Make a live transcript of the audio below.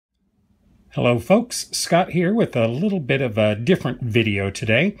Hello folks, Scott here with a little bit of a different video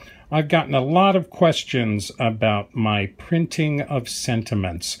today. I've gotten a lot of questions about my printing of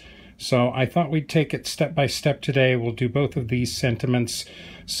sentiments. So I thought we'd take it step by step today. We'll do both of these sentiments.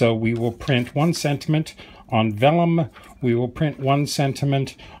 So we will print one sentiment on vellum. We will print one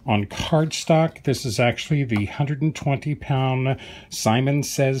sentiment on cardstock. This is actually the 120-pound Simon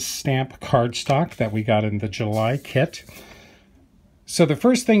Says stamp cardstock that we got in the July kit. So the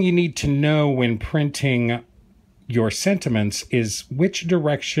first thing you need to know when printing your sentiments is which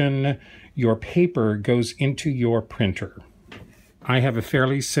direction your paper goes into your printer. I have a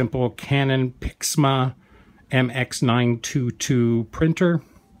fairly simple Canon Pixma MX922 printer.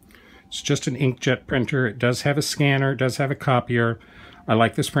 It's just an inkjet printer. It does have a scanner, it does have a copier. I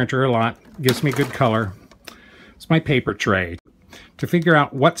like this printer a lot. It gives me good color. It's my paper tray. To figure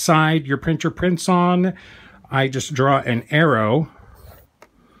out what side your printer prints on, I just draw an arrow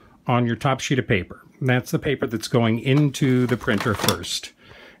on your top sheet of paper. That's the paper that's going into the printer first.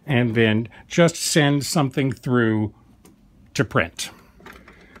 And then just send something through to print.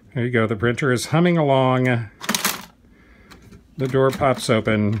 There you go. The printer is humming along. The door pops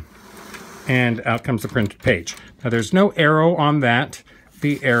open and out comes the printed page. Now there's no arrow on that.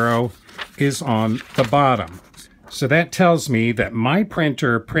 The arrow is on the bottom. So that tells me that my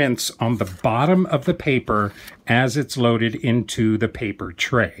printer prints on the bottom of the paper as it's loaded into the paper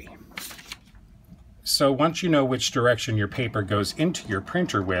tray. So once you know which direction your paper goes into your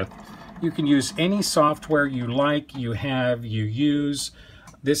printer with, you can use any software you like, you use.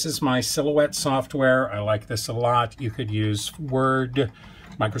 This is my Silhouette software. I like this a lot. You could use Word,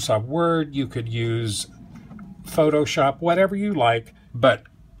 Microsoft Word, you could use Photoshop, whatever you like, but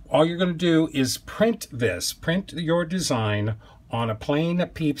all you're going to do is print your design on a plain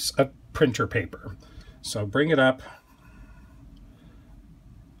piece of printer paper. So bring it up.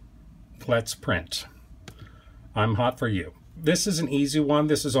 Let's print. I'm hot for you. This is an easy one.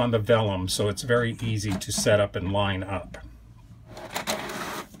 This is on the vellum, so it's very easy to set up and line up.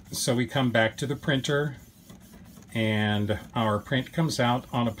 So we come back to the printer, and our print comes out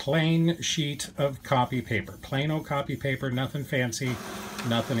on a plain sheet of copy paper. Plain old copy paper, nothing fancy,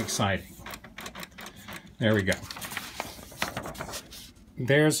 nothing exciting. There we go.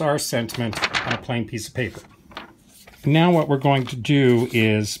 There's our sentiment on a plain piece of paper. Now what we're going to do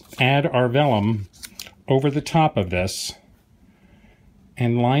is add our vellum over the top of this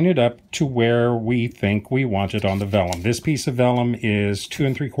and line it up to where we think we want it on the vellum. This piece of vellum is 2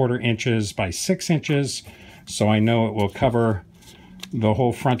 3/4 inches by 6 inches, so I know it will cover the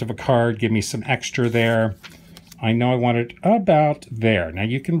whole front of a card, give me some extra there. I know I want it about there. Now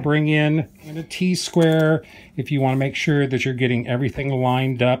you can bring in a T-square if you want to make sure that you're getting everything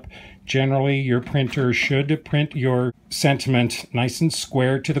lined up. Generally, your printer should print your sentiment nice and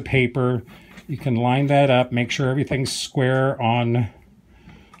square to the paper. You can line that up, make sure everything's square on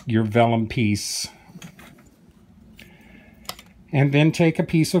your vellum piece. And then take a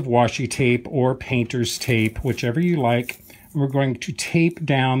piece of washi tape or painter's tape, whichever you like. We're going to tape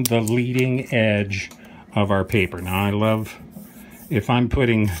down the leading edge of our paper. Now I love, if I'm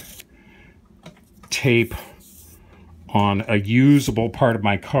putting tape on a usable part of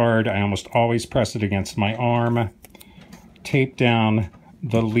my card, I almost always press it against my arm. Tape down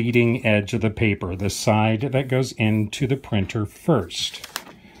the leading edge of the paper, the side that goes into the printer first.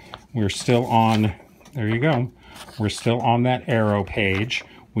 We're still on, there you go, we're still on that arrow page.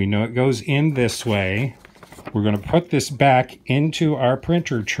 We know it goes in this way. We're going to put this back into our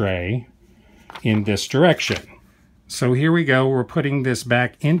printer tray in this direction. So here we go, we're putting this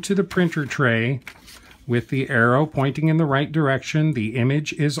back into the printer tray with the arrow pointing in the right direction. The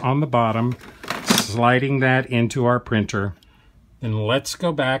image is on the bottom, sliding that into our printer. And let's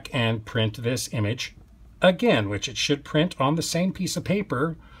go back and print this image again, which it should print on the same piece of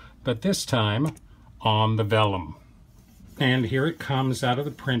paper, but this time on the vellum. And here it comes out of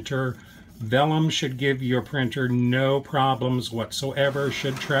the printer. Vellum should give your printer no problems whatsoever,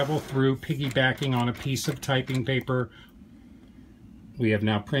 should travel through piggybacking on a piece of typing paper. We have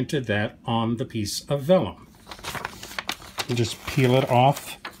now printed that on the piece of vellum. You just peel it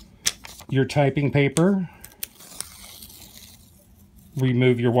off your typing paper.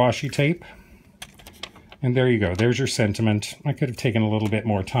 Remove your washi tape. And there you go. There's your sentiment. I could have taken a little bit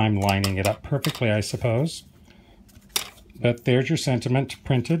more time lining it up perfectly, I suppose. But there's your sentiment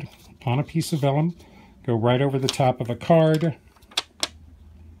printed on a piece of vellum. Go right over the top of a card.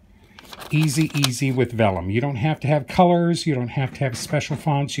 Easy, easy with vellum. You don't have to have colors. You don't have to have special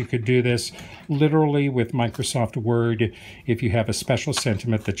fonts. You could do this literally with Microsoft Word if you have a special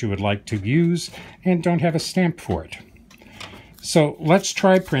sentiment that you would like to use and don't have a stamp for it. So let's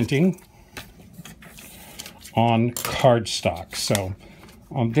try printing. on cardstock. So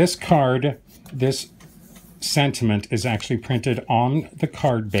on this card, this sentiment is actually printed on the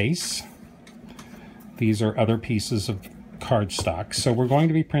card base. These are other pieces of cardstock. So we're going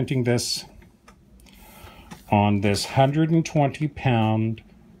to be printing this on this 120-pound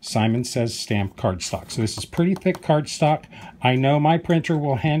Simon Says stamp cardstock. So this is pretty thick cardstock. I know my printer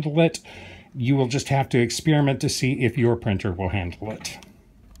will handle it. You will just have to experiment to see if your printer will handle it.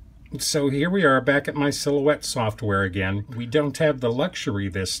 So here we are back at my Silhouette software again. We don't have the luxury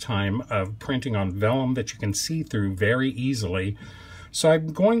this time of printing on vellum that you can see through very easily. So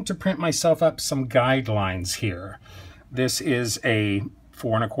I'm going to print myself up some guidelines here. This is a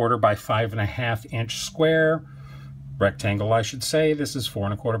 4 1/4 by 5 1/2 inch square. Rectangle, I should say. This is 4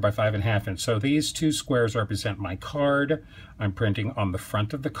 1/4 by 5 1/2 inch. So these two squares represent my card. I'm printing on the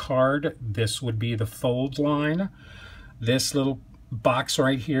front of the card. This would be the fold line. This little box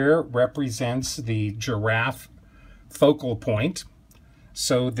right here represents the giraffe focal point.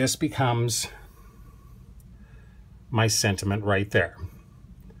 So this becomes my sentiment right there.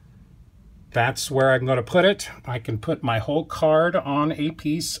 That's where I'm going to put it. I can put my whole card on a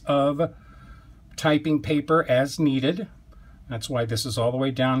piece of typing paper as needed. That's why this is all the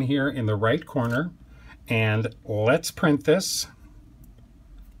way down here in the right corner. And let's print this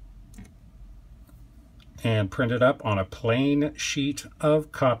and print it up on a plain sheet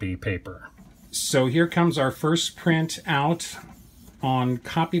of copy paper. So here comes our first print out on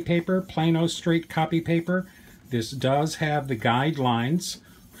copy paper, plain old straight copy paper. This does have the guidelines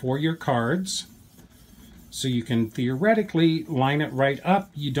for your cards, so you can theoretically line it right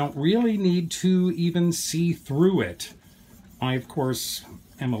up. You don't really need to even see through it. I, of course,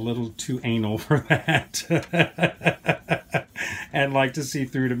 am a little too anal for that and like to see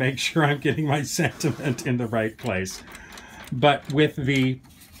through to make sure I'm getting my sentiment in the right place. But with the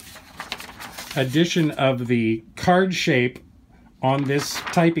addition of the card shape on this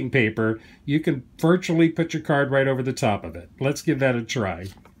typing paper, you can virtually put your card right over the top of it. Let's give that a try.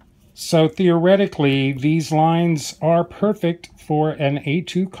 So theoretically, these lines are perfect for an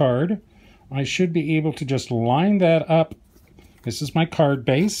A2 card. I should be able to just line that up. This is my card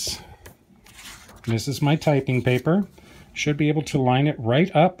base. This is my typing paper. Should be able to line it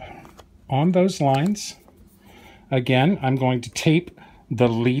right up on those lines. Again, I'm going to tape the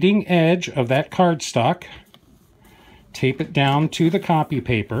leading edge of that cardstock, tape it down to the copy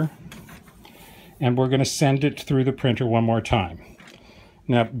paper, and we're going to send it through the printer one more time.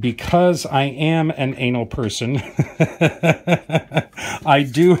 Now, because I am an anal person, I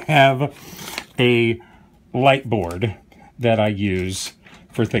do have a light board that I use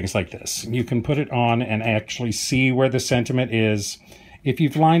for things like this. You can put it on and actually see where the sentiment is. If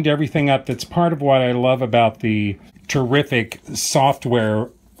you've lined everything up, that's part of what I love about the terrific software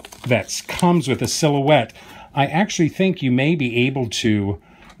that comes with a Silhouette. I actually think you may be able to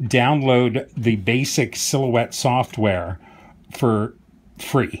download the basic Silhouette software for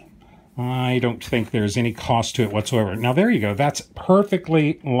free. I don't think there's any cost to it whatsoever. Now there you go. That's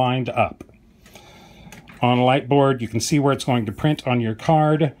perfectly lined up. On a light board, you can see where it's going to print on your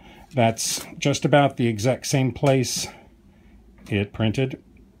card. That's just about the exact same place it printed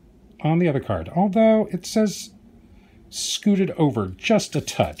on the other card. Although it says scooted over just a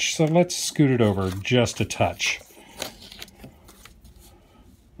touch. So let's scoot it over just a touch.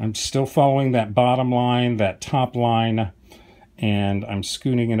 I'm still following that bottom line, that top line, and I'm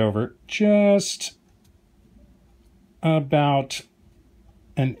scooting it over just about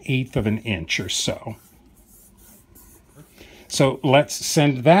 1/8 of an inch or so. So let's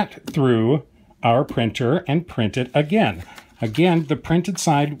send that through our printer and print it again. Again, the printed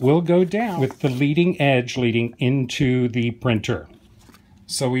side will go down with the leading edge leading into the printer.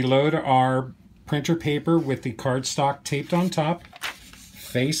 So we load our printer paper with the cardstock taped on top,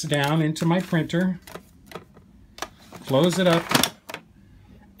 face down into my printer, close it up,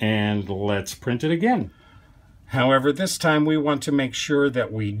 and let's print it again. However, this time we want to make sure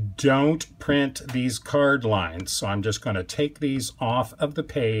that we don't print these card lines. So I'm just going to take these off of the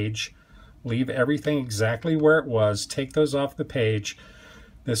page, leave everything exactly where it was, take those off the page.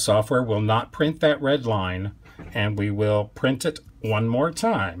 This software will not print that red line, and we will print it one more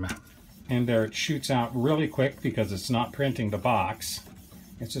time. And there it shoots out really quick because it's not printing the box.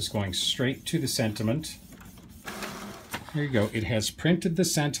 It's just going straight to the sentiment. There you go. It has printed the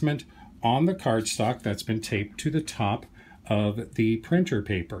sentiment on the cardstock that's been taped to the top of the printer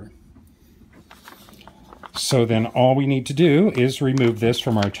paper. So then all we need to do is remove this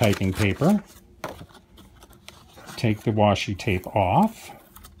from our typing paper, take the washi tape off,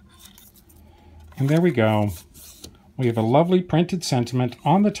 and there we go. We have a lovely printed sentiment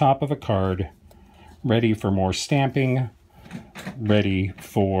on the top of a card ready for more stamping, ready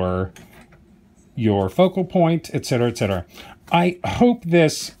for your focal point, etc., etc. I hope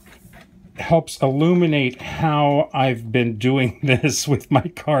this helps illuminate how I've been doing this with my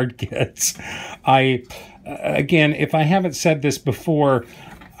card kits. Again, if I haven't said this before,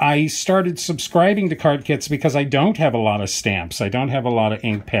 I started subscribing to card kits because I don't have a lot of stamps. I don't have a lot of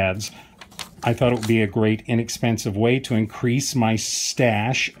ink pads. I thought it would be a great, inexpensive way to increase my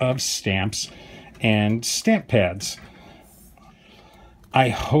stash of stamps and stamp pads. I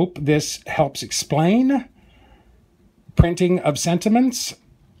hope this helps explain printing of sentiments.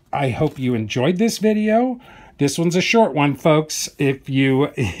 I hope you enjoyed this video. This one's a short one, folks. If you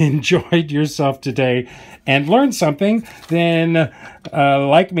enjoyed yourself today and learned something, then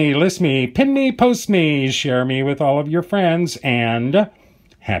like me, list me, pin me, post me, share me with all of your friends, and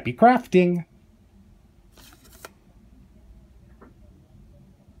happy crafting!